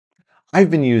I've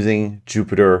been using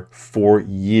Jupyter for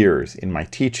years in my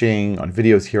teaching, on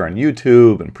videos here on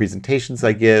YouTube, and presentations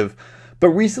I give. But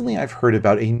recently I've heard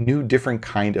about a new different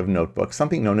kind of notebook,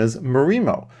 something known as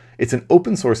Marimo. It's an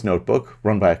open source notebook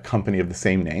run by a company of the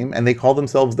same name, and they call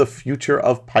themselves the future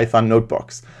of Python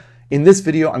notebooks. In this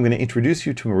video, I'm going to introduce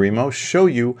you to Marimo, show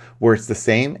you where it's the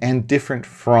same and different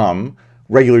from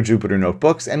regular Jupyter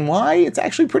notebooks, and why it's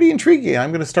actually pretty intriguing.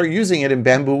 I'm going to start using it in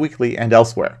Bamboo Weekly and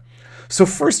elsewhere. So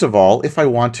first of all, if I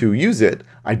want to use it,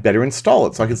 I'd better install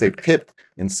it. So I can say pip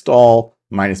install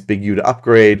minus big U to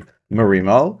upgrade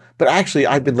Marimo. But actually,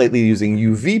 I've been lately using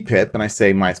UV-pip, and I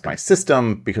say minus my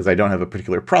system because I don't have a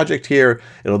particular project here.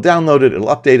 It'll download it, it'll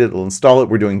update it, it'll install it.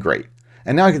 We're doing great.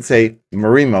 And now I can say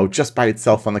Marimo just by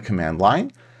itself on the command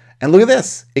line. And look at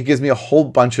this. It gives me a whole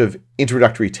bunch of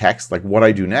introductory text, like what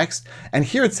I do next. And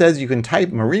here it says you can type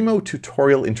Marimo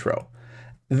tutorial intro.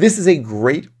 This is a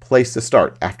great place to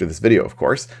start, after this video, of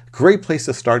course. Great place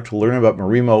to start to learn about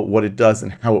Marimo, what it does,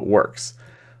 and how it works.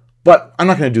 But I'm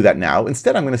not going to do that now.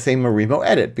 Instead, I'm going to say Marimo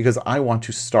edit, because I want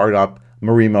to start up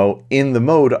Marimo in the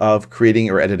mode of creating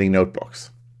or editing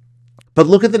notebooks. But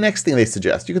look at the next thing they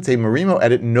suggest. You can say Marimo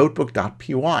edit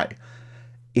notebook.py.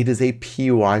 It is a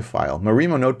PY file.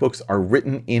 Marimo notebooks are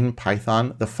written in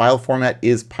Python. The file format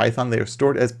is Python. They are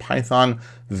stored as Python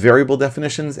variable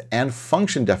definitions and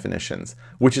function definitions,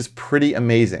 which is pretty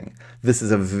amazing. This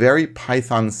is a very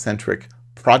Python-centric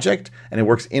project, and it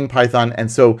works in Python, and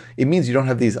so it means you don't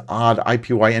have these odd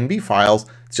IPYNB files.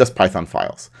 It's just Python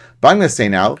files. But I'm going to say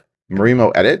now, Marimo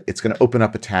edit. It's going to open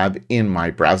up a tab in my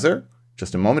browser.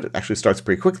 Just a moment. It actually starts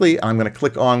pretty quickly, and I'm going to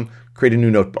click on create a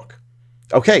new notebook.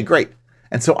 Okay, great.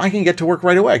 And so I can get to work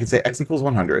right away. I can say x equals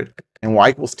 100 and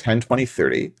y equals 10, 20,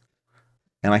 30.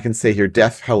 And I can say here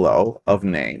def hello of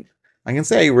name. I can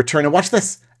say return, and watch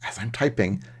this. As I'm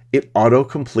typing, it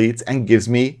auto-completes and gives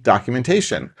me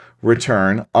documentation.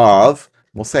 Return of,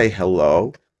 we'll say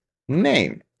hello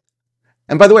name.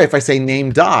 And by the way, if I say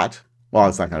name dot, well,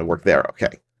 it's not going to work there.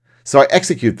 Okay. So I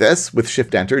execute this with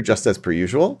shift enter just as per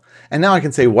usual. And now I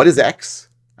can say what is x?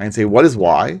 I can say what is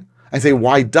y? I say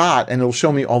y dot, and it'll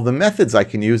show me all the methods I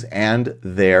can use and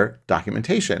their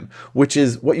documentation, which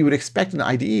is what you would expect in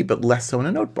IDE, but less so in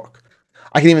a notebook.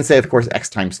 I can even say, of course, x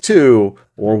times 2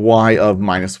 or y of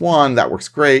 -1. That works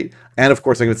great. And of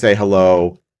course, I could say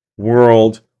hello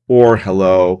world or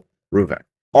hello Reuven.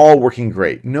 All working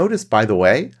great. Notice, by the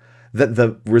way, that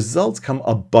the results come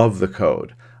above the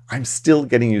code. I'm still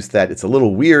getting used to that. It's a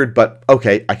little weird, but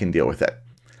okay, I can deal with it.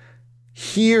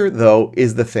 Here, though,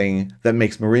 is the thing that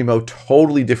makes Marimo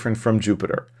totally different from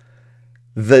Jupyter.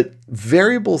 The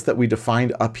variables that we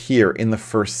defined up here in the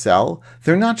first cell,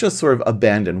 they're not just sort of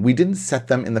abandoned. We didn't set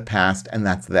them in the past, and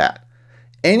that's that.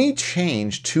 Any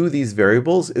change to these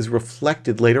variables is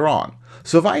reflected later on.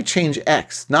 So if I change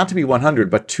x, not to be 100,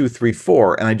 but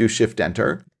 234, and I do shift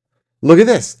enter, look at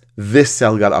this. This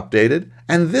cell got updated,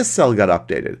 and this cell got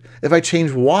updated. If I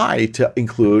change y to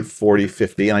include 40,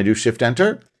 50, and I do shift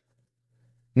enter,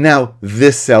 now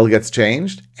this cell gets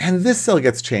changed, and this cell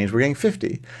gets changed. We're getting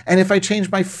 50. And if I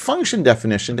change my function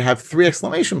definition to have 3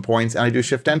 exclamation points and I do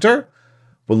shift enter,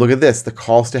 well, look at this. The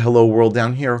calls to hello world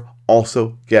down here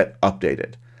also get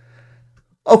updated.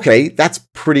 Okay, that's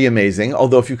pretty amazing.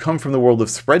 Although if you come from the world of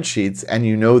spreadsheets and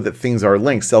you know that things are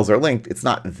linked, cells are linked, it's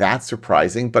not that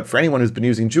surprising. But for anyone who's been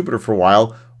using Jupyter for a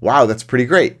while, wow, that's pretty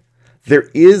great. There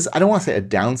is, I don't want to say a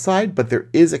downside, but there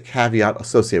is a caveat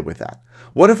associated with that.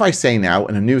 What if I say now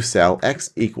in a new cell,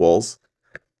 x equals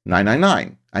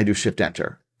 999? I do shift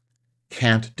enter.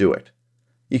 Can't do it.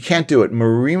 You can't do it.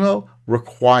 Marimo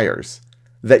requires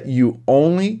that you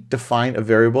only define a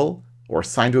variable or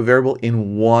assign to a variable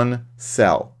in one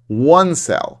cell. One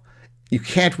cell. You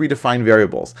can't redefine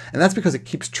variables. And that's because it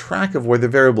keeps track of where the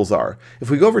variables are. If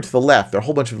we go over to the left, there are a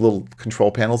whole bunch of little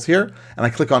control panels here, and I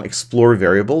click on Explore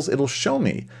Variables, it'll show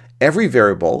me every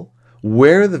variable,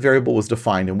 where the variable was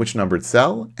defined in which numbered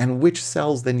cell, and which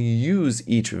cells then use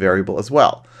each variable as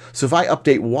well. So if I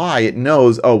update y, it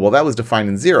knows, oh, well, that was defined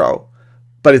in 0,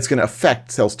 but it's going to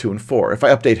affect cells 2 and 4. If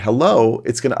I update hello,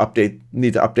 it's going to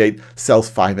need to update cells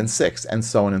 5 and 6, and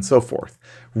so on and so forth.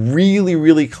 Really,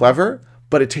 really clever,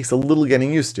 but it takes a little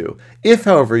getting used to. If,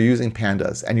 however, you're using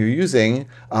pandas and you're using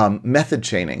method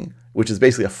chaining, which is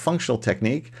basically a functional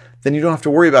technique, then you don't have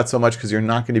to worry about so much because you're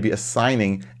not going to be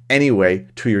assigning anyway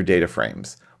to your data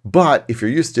frames. But if you're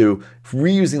used to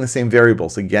reusing the same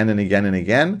variables again and again and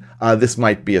again, this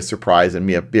might be a surprise and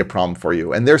be a problem for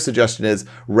you. And their suggestion is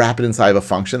wrap it inside of a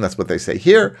function. That's what they say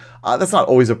here. That's not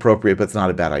always appropriate, but it's not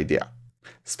a bad idea.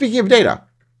 Speaking of data,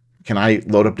 can I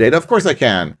load up data? Of course I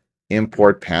can.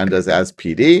 import pandas as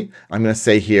PD. I'm going to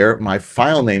say here my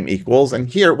file name equals, and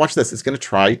here, watch this, it's going to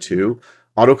try to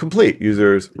autocomplete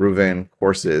users, Reuven,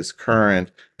 courses,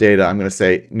 current data. I'm going to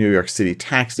say New York City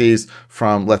taxis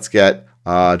from, let's get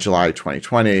July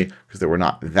 2020, because there were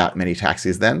not that many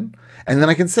taxis then. And then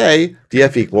I can say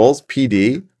df equals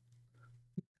PD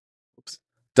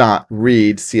dot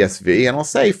read CSV, and I'll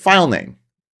say file name.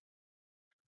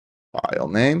 File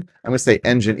name. I'm going to say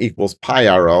engine equals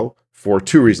pyarrow for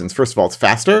two reasons. First of all, it's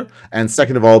faster. And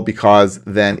second of all, because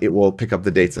then it will pick up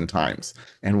the dates and times.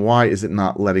 And why is it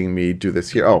not letting me do this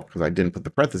here? Oh, because I didn't put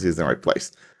the parentheses in the right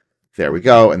place. There we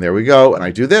go, and there we go, and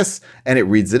I do this, and it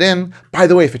reads it in. By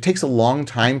the way, if it takes a long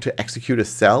time to execute a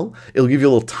cell, it'll give you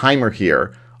a little timer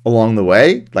here along the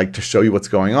way, like to show you what's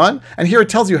going on. And here it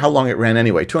tells you how long it ran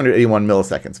anyway, 281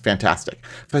 milliseconds. Fantastic.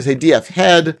 If I say df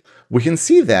head, we can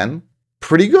see then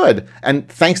pretty good. And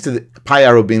thanks to the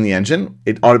pyarrow being the engine,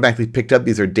 it automatically picked up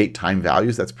these are date time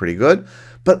values. That's pretty good.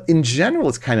 But in general,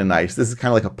 it's kind of nice. This is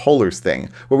kind of like a polars thing,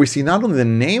 where we see not only the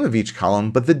name of each column,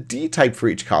 but the D type for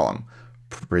each column.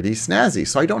 Pretty snazzy.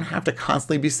 So I don't have to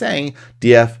constantly be saying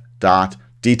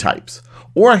df.dtypes.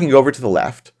 Or I can go over to the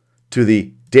left to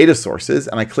the data sources,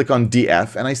 and I click on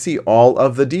df, and I see all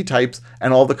of the D types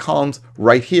and all the columns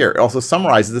right here. It also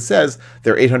summarizes, it says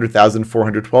there are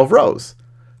 800,412 rows.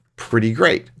 Pretty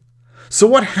great. So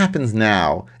what happens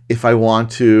now if I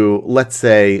want to, let's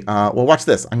say, well, watch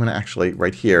this. I'm going to actually,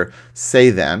 right here, say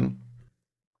then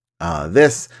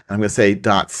this, and I'm going to say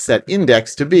dot set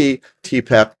index to be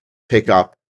tpep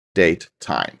pickup date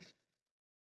time.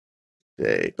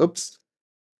 Date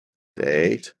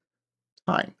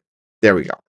time. There we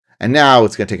go. And now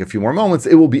it's going to take a few more moments.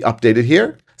 It will be updated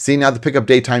here. See, now the pickup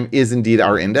date time is indeed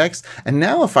our index. And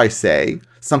now if I say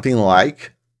something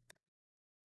like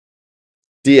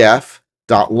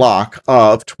df.lock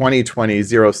of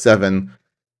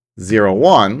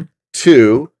 2020-0701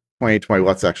 to 2020,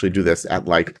 let's actually do this at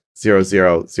like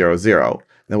 0000. Then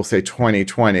we'll say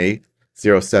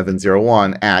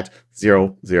 2020-0701 at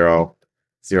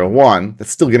 0001.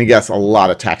 That's still going to guess a lot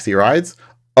of taxi rides.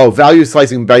 Oh, value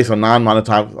slicing based on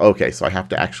non-monotonic. Okay, so I have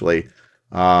to actually,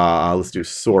 let's do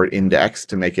sort index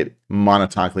to make it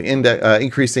monotonically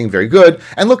increasing. Very good.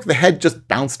 And look, the head just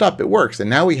bounced up. It works. And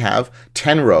now we have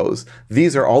 10 rows.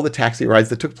 These are all the taxi rides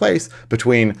that took place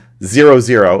between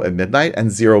 00 at midnight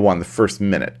and 01, the first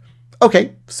minute.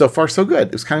 Okay, so far so good.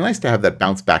 It was kind of nice to have that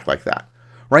bounce back like that.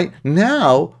 Right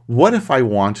now, what if I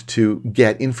want to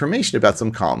get information about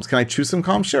some columns? Can I choose some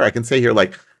columns? Sure, I can say here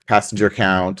like passenger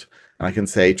count, and I can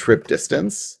say trip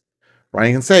distance, right?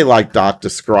 I can say like dot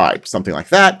describe, something like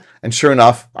that. And sure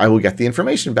enough, I will get the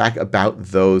information back about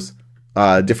those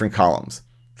different columns.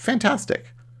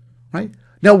 Fantastic, right?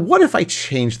 Now, what if I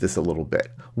change this a little bit?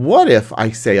 What if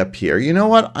I say up here, you know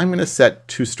what? I'm going to set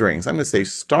two strings. I'm going to say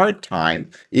start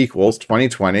time equals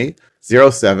 2020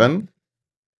 07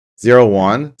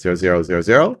 01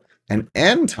 0000, and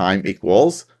end time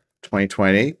equals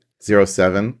 2020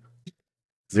 07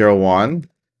 01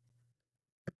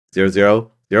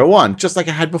 0001, just like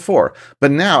I had before.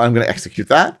 But now I'm going to execute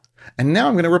that, and now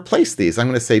I'm going to replace these. I'm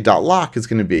going to say .lock is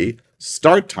going to be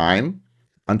start time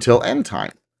until end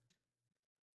time.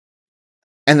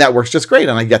 And that works just great.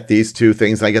 And I get these two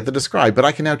things, and I get the describe. But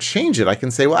I can now change it. I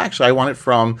can say, well, actually, I want it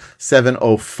from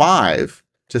 7:05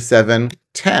 to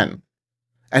 7:10.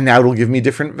 And now it'll give me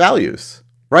different values,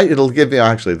 right? It'll give me,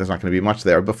 actually, there's not going to be much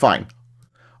there, but fine.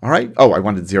 All right. Oh, I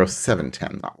wanted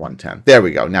 0710, not 110. There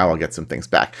we go. Now I'll get some things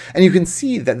back. And you can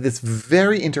see that this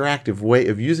very interactive way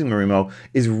of using Marimo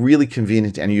is really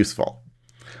convenient and useful.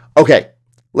 Okay,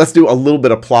 let's do a little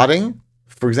bit of plotting.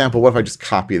 For example, what if I just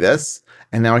copy this?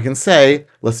 And now I can say,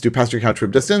 let's do passenger count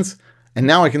trip distance. And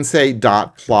now I can say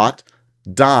dot plot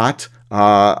dot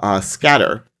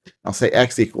scatter. I'll say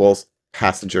x equals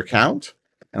passenger count.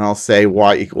 And I'll say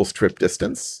y equals trip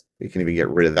distance. You can even get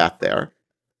rid of that there.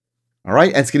 All right,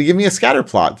 and it's going to give me a scatter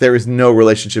plot. There is no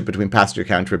relationship between passenger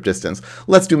count and trip distance.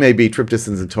 Let's do maybe trip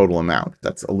distance and total amount.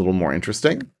 That's a little more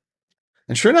interesting.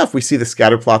 And sure enough, we see the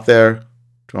scatter plot there.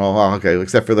 Oh, okay,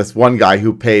 except for this one guy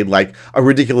who paid like a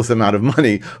ridiculous amount of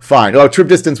money. Fine. Oh, trip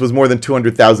distance was more than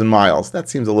 200,000 miles. That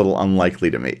seems a little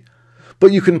unlikely to me.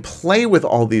 But you can play with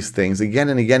all these things again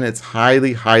and again. It's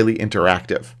highly, highly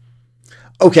interactive.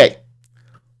 Okay.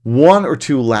 One or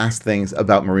two last things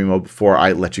about Marimo before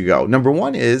I let you go. Number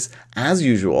one is, as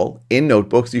usual, in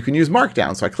notebooks, you can use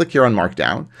Markdown. So I click here on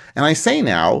Markdown, and I say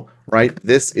now, right,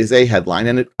 this is a headline,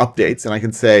 and it updates, and I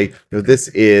can say, you know, this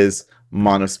is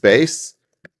monospace,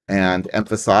 and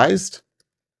emphasized,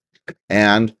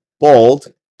 and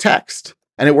bold text.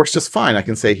 And it works just fine. I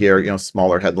can say here, you know,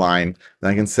 smaller headline,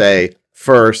 then I can say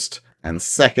first, and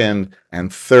second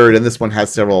and third. And this one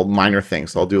has several minor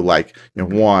things. So I'll do like,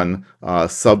 one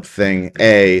sub thing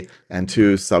A and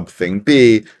two sub thing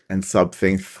B and sub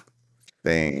thing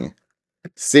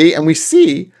C. And we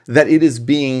see that it is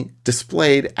being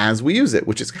displayed as we use it,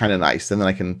 which is kind of nice. And then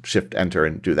I can shift enter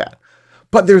and do that.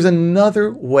 But there's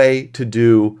another way to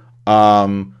do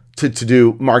to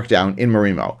do Markdown in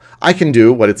Marimo. I can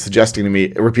do what it's suggesting to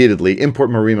me repeatedly, import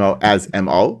Marimo as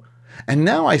mo. And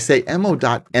now I say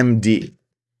mo.md.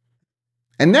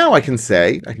 And now I can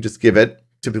just give it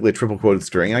typically a triple quoted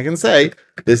string. And I can say,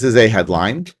 this is a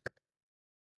headline.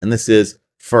 And this is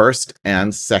first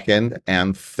and second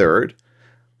and third.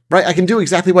 Right? I can do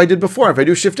exactly what I did before. If I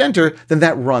do shift enter, then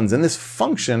that runs. And this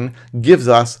function gives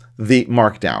us the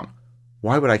Markdown.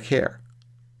 Why would I care?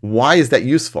 Why is that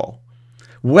useful?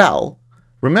 Well,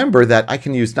 remember that I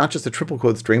can use not just a triple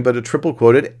quote string, but a triple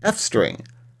quoted F string.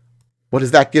 What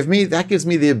does that give me? That gives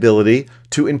me the ability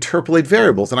to interpolate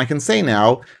variables. And I can say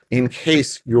now, in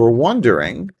case you're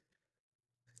wondering,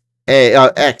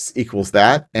 x equals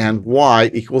that and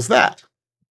y equals that.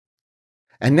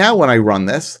 And now when I run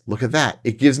this, look at that.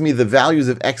 It gives me the values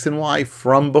of x and y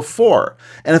from before.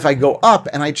 And if I go up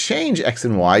and I change x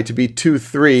and y to be 2,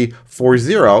 3, 4,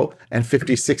 0, and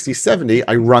 50, 60, 70,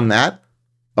 I run that.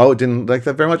 Oh, it didn't like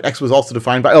that very much. X was also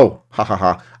defined by, oh, ha, ha,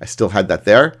 ha. I still had that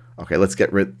there. Okay, let's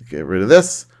get rid of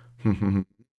this. Where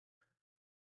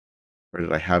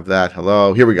did I have that?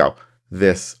 Hello, here we go.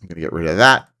 This, I'm gonna get rid of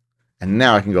that. And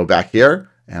now I can go back here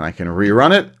and I can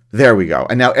rerun it. There we go.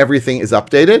 And now everything is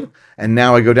updated. And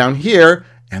now I go down here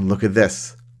and look at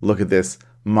this. Look at this.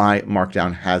 My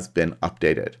Markdown has been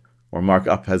updated. Or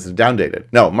markup has been downdated.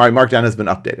 No, my Markdown has been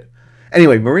updated.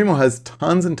 Anyway, Marimo has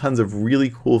tons and tons of really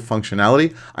cool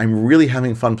functionality. I'm really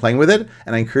having fun playing with it,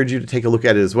 and I encourage you to take a look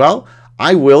at it as well.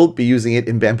 I will be using it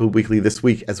in Bamboo Weekly this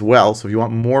week as well, so if you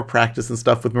want more practice and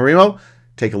stuff with Marimo,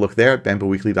 take a look there at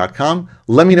bambooweekly.com.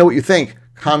 Let me know what you think.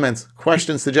 Comments,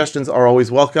 questions, suggestions are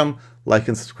always welcome. Like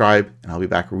and subscribe, and I'll be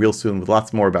back real soon with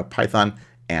lots more about Python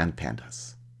and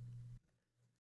pandas.